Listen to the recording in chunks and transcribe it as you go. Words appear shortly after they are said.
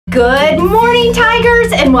Good morning,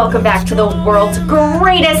 Tigers, and welcome back to the world's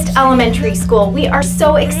greatest elementary school. We are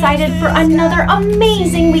so excited for another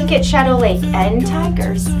amazing week at Shadow Lake. And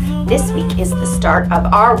Tigers, this week is the start of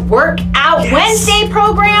our Workout Wednesday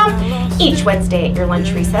program. Each Wednesday at your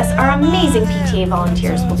lunch recess, our amazing PTA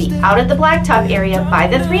volunteers will be out at the blacktop area by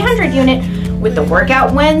the 300 unit with the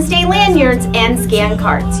Workout Wednesday lanyards and scan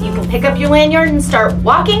cards. You can pick up your lanyard and start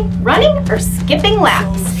walking, running, or skipping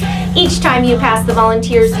laps. Each time you pass the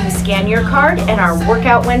volunteers, you scan your card, and our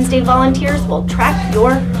Workout Wednesday volunteers will track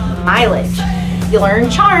your mileage. You'll earn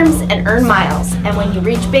charms and earn miles. And when you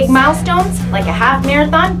reach big milestones, like a half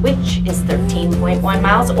marathon, which is 13.1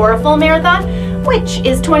 miles, or a full marathon, which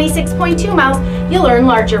is 26.2 miles, you'll earn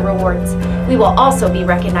larger rewards. We will also be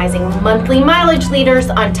recognizing monthly mileage leaders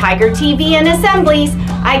on Tiger TV and assemblies.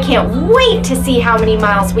 I can't wait to see how many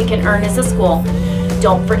miles we can earn as a school.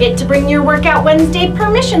 Don't forget to bring your Workout Wednesday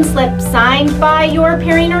permission slip signed by your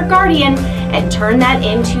parent or guardian and turn that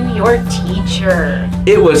into your teacher.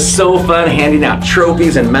 It was so fun handing out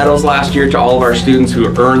trophies and medals last year to all of our students who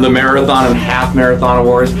earned the marathon and half marathon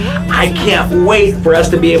awards. I can't wait for us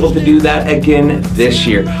to be able to do that again this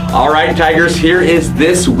year. All right, Tigers, here is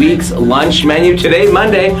this week's lunch menu. Today,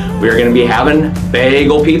 Monday, we're going to be having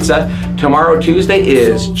bagel pizza. Tomorrow, Tuesday,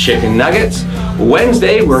 is chicken nuggets.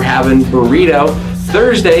 Wednesday, we're having burrito.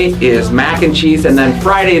 Thursday is mac and cheese, and then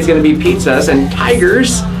Friday is going to be pizzas. And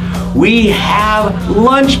Tigers, we have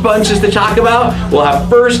lunch bunches to talk about. We'll have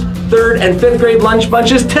first, third, and fifth grade lunch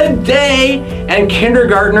bunches today, and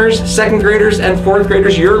kindergartners, second graders, and fourth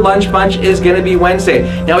graders, your lunch bunch is going to be Wednesday.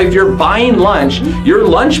 Now, if you're buying lunch, your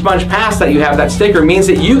lunch bunch pass that you have, that sticker, means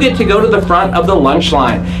that you get to go to the front of the lunch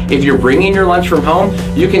line. If you're bringing your lunch from home,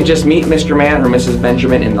 you can just meet Mr. Mann or Mrs.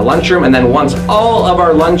 Benjamin in the lunchroom, and then once all of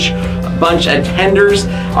our lunch bunch attenders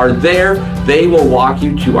are there, they will walk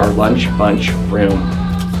you to our lunch bunch room.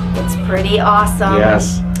 It's pretty awesome.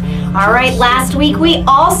 Yes. All right, last week we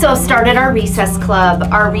also started our recess club.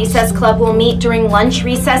 Our recess club will meet during lunch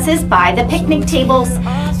recesses by the picnic tables.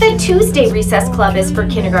 The Tuesday recess club is for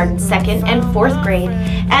kindergarten, second, and fourth grade.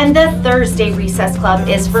 And the Thursday recess club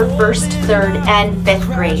is for first, third, and fifth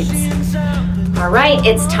grades. All right,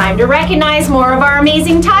 it's time to recognize more of our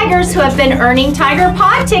amazing Tigers who have been earning Tiger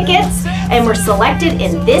Pod tickets and were selected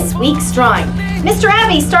in this week's drawing. Mr.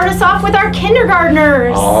 Abbey, start us off with our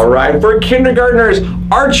kindergartners. All right, for kindergartners,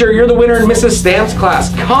 Archer, you're the winner in Mrs. Stamp's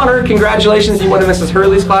class. Connor, congratulations, you won in Mrs.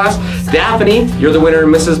 Hurley's class. Daphne, you're the winner in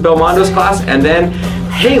Mrs. Belmondo's class. And then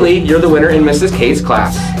Haley, you're the winner in Mrs. K's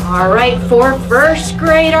class. All right, for first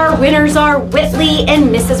grade, our winners are Whitley in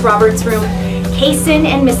Mrs. Roberts' room, Kaysen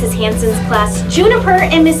in Mrs. Hanson's class, Juniper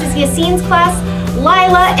in Mrs. Yassine's class,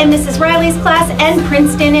 Lila in Mrs. Riley's class, and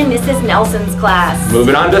Princeton in Mrs. Nelson's class.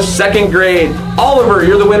 Moving on to second grade. Oliver,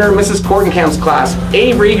 you're the winner in Mrs. Kortenkamp's class.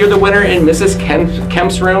 Avery, you're the winner in Mrs.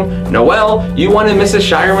 Kemp's room. Noelle, you won in Mrs.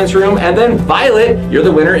 Shireman's room. And then Violet, you're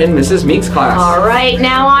the winner in Mrs. Meek's class. All right,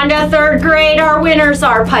 now on to third grade. Our winners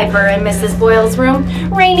are Piper in Mrs. Boyle's room,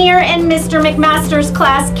 Rainier in Mr. McMaster's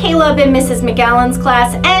class, Caleb in Mrs. McGowan's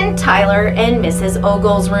class, and Tyler in Mrs.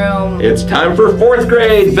 Ogle's room. It's time for fourth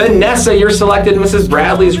grade. Vanessa, you're selected in Mrs.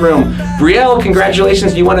 Bradley's room. Brielle,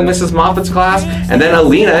 congratulations, you won in Mrs. Moffat's class. And then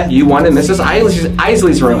Alina, you won in Mrs.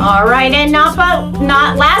 Isley's room. All right, and not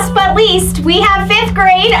last but least, we have fifth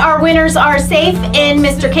grade. Our winners are Safe in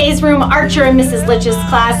Mr. K's room, Archer in Mrs. Litch's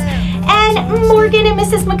class, and Morgan in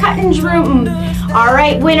Mrs. McCutton's room. All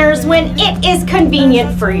right, winners, when it is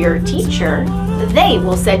convenient for your teacher, they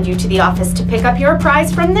will send you to the office to pick up your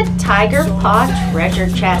prize from the Tiger Paw treasure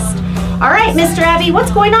chest. All right, Mr. Abbey,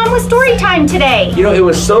 what's going on with story time today? You know, it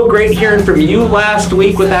was so great hearing from you last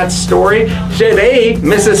week with that story. Today,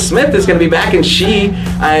 Mrs. Smith is going to be back, and she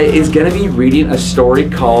is going to be reading a story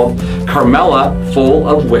called Carmela Full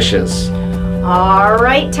of Wishes. All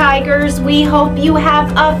right, Tigers, we hope you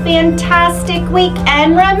have a fantastic week.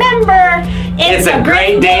 And remember, it's a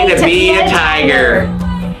great day to be a Tiger.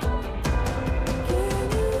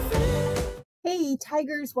 Hey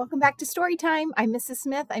Tigers, welcome back to Storytime. I'm Mrs.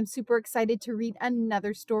 Smith. I'm super excited to read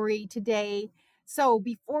another story today. So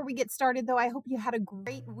before we get started though, I hope you had a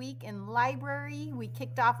great week in library. We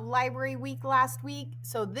kicked off library week last week.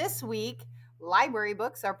 So this week, library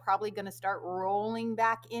books are probably going to start rolling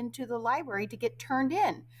back into the library to get turned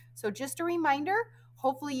in. So just a reminder,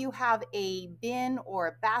 hopefully you have a bin or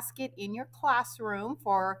a basket in your classroom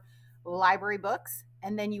for library books.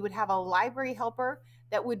 And then you would have a library helper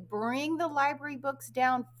that would bring the library books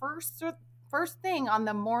down first thing on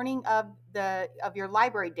the morning of your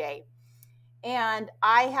library day. And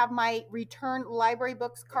I have my return library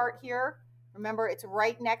books cart here. Remember, it's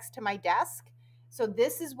right next to my desk. So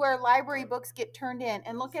this is where library books get turned in.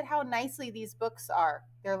 And look at how nicely these books are.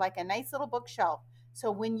 They're like a nice little bookshelf.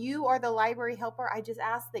 So when you are the library helper, I just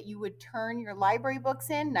ask that you would turn your library books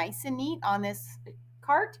in nice and neat on this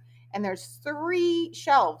cart. And there's 3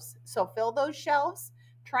 shelves. So fill those shelves.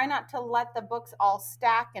 Try not to let the books all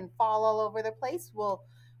stack and fall all over the place. We'll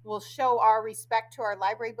show our respect to our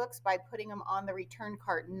library books by putting them on the return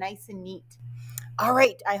cart nice and neat. All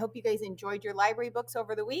right, I hope you guys enjoyed your library books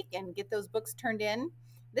over the week and get those books turned in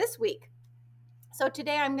this week. So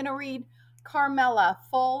today I'm going to read Carmela,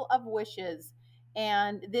 Full of Wishes.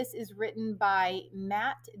 And this is written by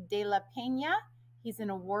Matt De La Peña. He's an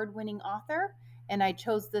award-winning author. And I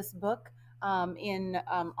chose this book in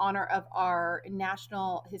honor of our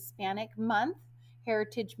National Hispanic Month,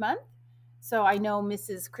 Heritage Month. So I know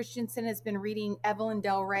Mrs. Christensen has been reading Evelyn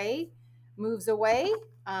Del Rey, Moves Away.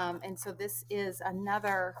 And so this is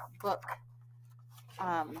another book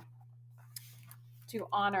to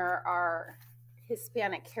honor our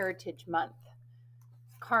Hispanic Heritage Month.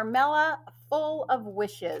 Carmela, Full of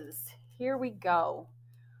Wishes. Here we go.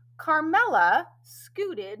 Carmela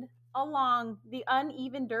scooted along the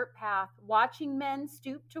uneven dirt path, watching men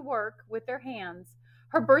stoop to work with their hands,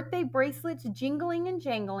 her birthday bracelets jingling and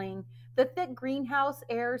jangling. The thick greenhouse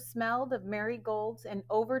air smelled of marigolds and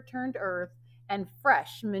overturned earth and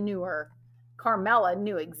fresh manure. Carmela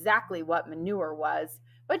knew exactly what manure was,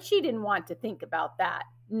 but she didn't want to think about that.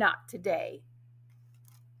 Not today.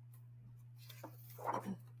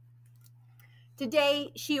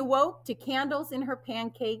 Today, she awoke to candles in her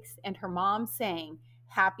pancakes and her mom saying,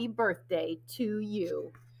 "Happy birthday to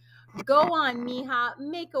you." "Go on, mija,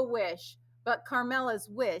 make a wish." But Carmela's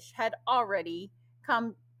wish had already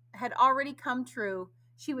come true.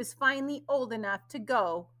 She was finally old enough to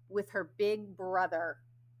go with her big brother.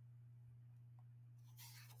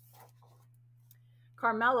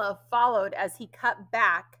 Carmela followed as he cut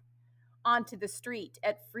back onto the street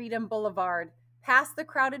at Freedom Boulevard, past the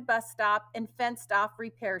crowded bus stop and fenced-off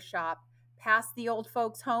repair shop, past the old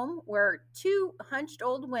folks' home where 2 hunched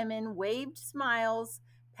old women waved smiles,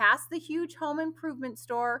 past the huge home improvement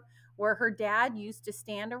store where her dad used to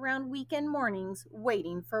stand around weekend mornings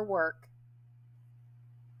waiting for work.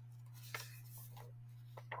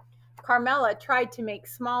 Carmela tried to make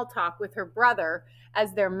small talk with her brother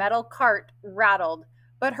as their metal cart rattled,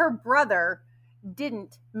 but her brother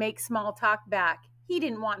didn't make small talk back. He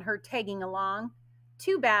didn't want her tagging along.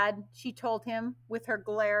 "Too bad," she told him with her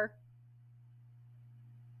glare.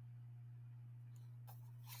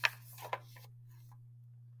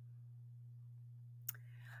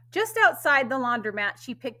 Just outside the laundromat,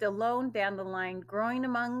 she picked a lone dandelion growing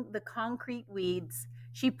among the concrete weeds.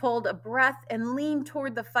 She pulled a breath and leaned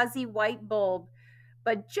toward the fuzzy white bulb.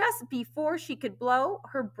 But just before she could blow,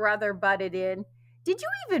 her brother butted in. "Did you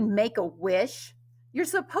even make a wish? You're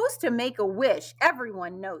supposed to make a wish.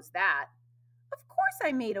 Everyone knows that." "Of course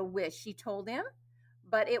I made a wish," she told him.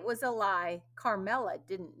 But it was a lie. Carmela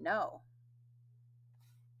didn't know.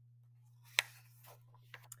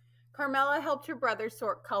 Carmela helped her brother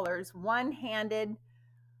sort colors one-handed,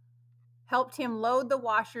 helped him load the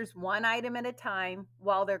washers one item at a time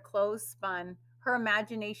while their clothes spun. Her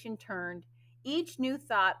imagination turned, each new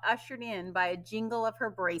thought ushered in by a jingle of her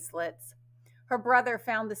bracelets. Her brother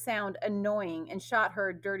found the sound annoying and shot her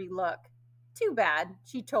a dirty look. "Too bad,"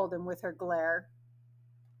 she told him with her glare.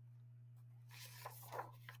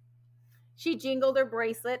 She jingled her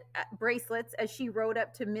bracelets as she rode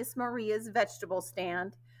up to Miss Maria's vegetable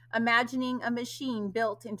stand, imagining a machine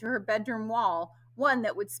built into her bedroom wall, one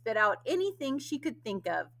that would spit out anything she could think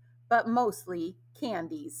of, but mostly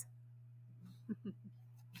candies.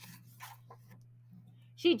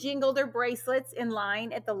 She jingled her bracelets in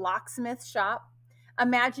line at the locksmith shop,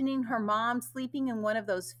 imagining her mom sleeping in one of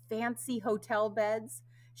those fancy hotel beds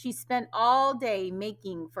she spent all day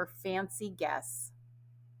making for fancy guests.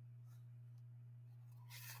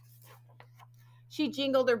 She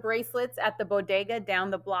jingled her bracelets at the bodega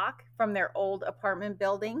down the block from their old apartment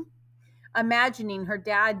building, imagining her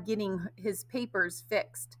dad getting his papers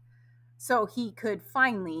fixed so he could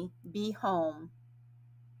finally be home.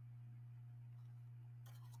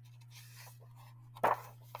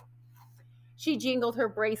 She jingled her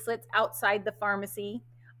bracelets outside the pharmacy,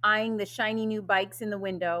 eyeing the shiny new bikes in the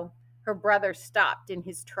window. Her brother stopped in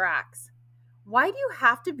his tracks. "Why do you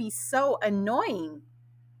have to be so annoying?"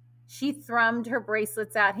 She thrummed her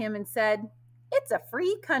bracelets at him and said, "It's a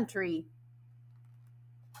free country."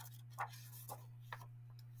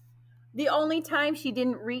 The only time she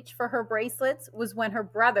didn't reach for her bracelets was when her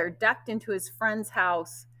brother ducked into his friend's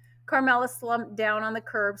house. Carmela slumped down on the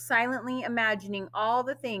curb, silently imagining all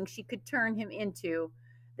the things she could turn him into.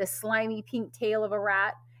 the slimy pink tail of a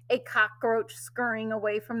rat, a cockroach scurrying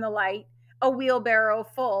away from the light, a wheelbarrow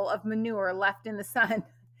full of manure left in the sun.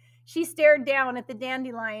 She stared down at the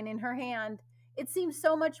dandelion in her hand. It seemed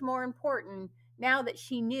so much more important now that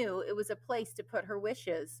she knew it was a place to put her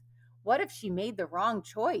wishes. What if she made the wrong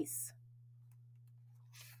choice?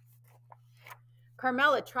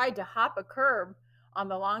 Carmela tried to hop a curb on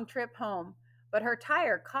the long trip home, but her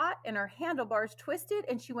tire caught and her handlebars twisted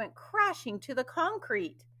and she went crashing to the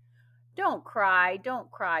concrete. Don't cry, don't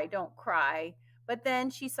cry, don't cry. But then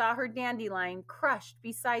she saw her dandelion crushed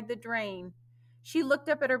beside the drain. She looked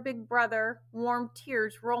up at her big brother, warm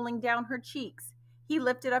tears rolling down her cheeks. He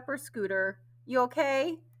lifted up her scooter. You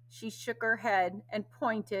okay? She shook her head and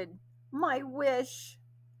pointed. My wish.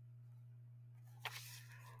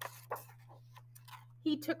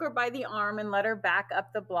 He took her by the arm and led her back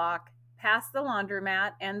up the block, past the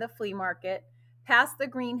laundromat and the flea market, past the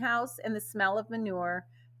greenhouse and the smell of manure,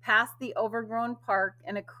 past the overgrown park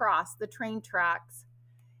and across the train tracks.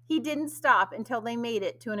 He didn't stop until they made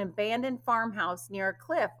it to an abandoned farmhouse near a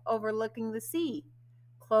cliff overlooking the sea.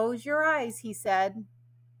 Close your eyes, he said.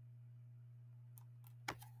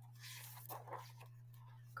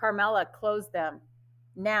 Carmela closed them.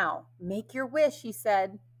 Now, make your wish, he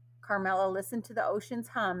said. Carmela listened to the ocean's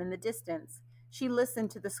hum in the distance. She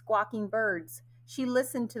listened to the squawking birds. She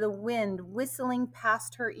listened to the wind whistling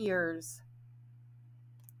past her ears.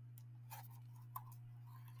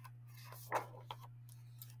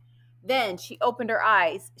 Then she opened her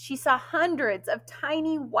eyes. She saw hundreds of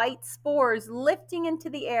tiny white spores lifting into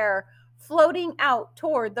the air, floating out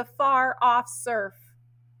toward the far-off surf.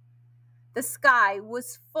 The sky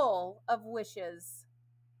was full of wishes.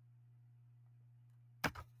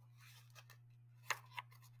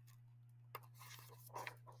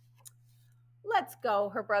 Let's go,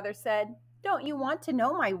 her brother said. Don't you want to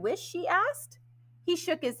know my wish? She asked. He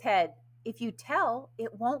shook his head. If you tell,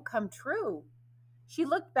 it won't come true. She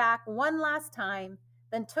looked back one last time,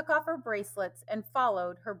 then took off her bracelets and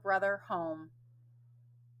followed her brother home.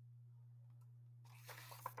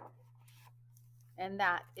 And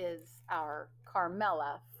that is our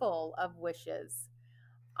Carmela full of wishes.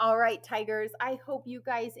 All right, Tigers, I hope you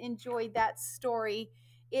guys enjoyed that story.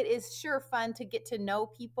 It is sure fun to get to know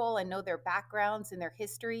people and know their backgrounds and their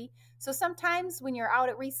history. So sometimes when you're out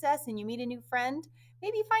at recess and you meet a new friend,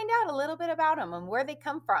 maybe find out a little bit about them and where they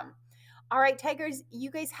come from. All right, Tigers, you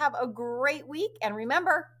guys have a great week. And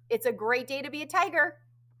remember, it's a great day to be a tiger.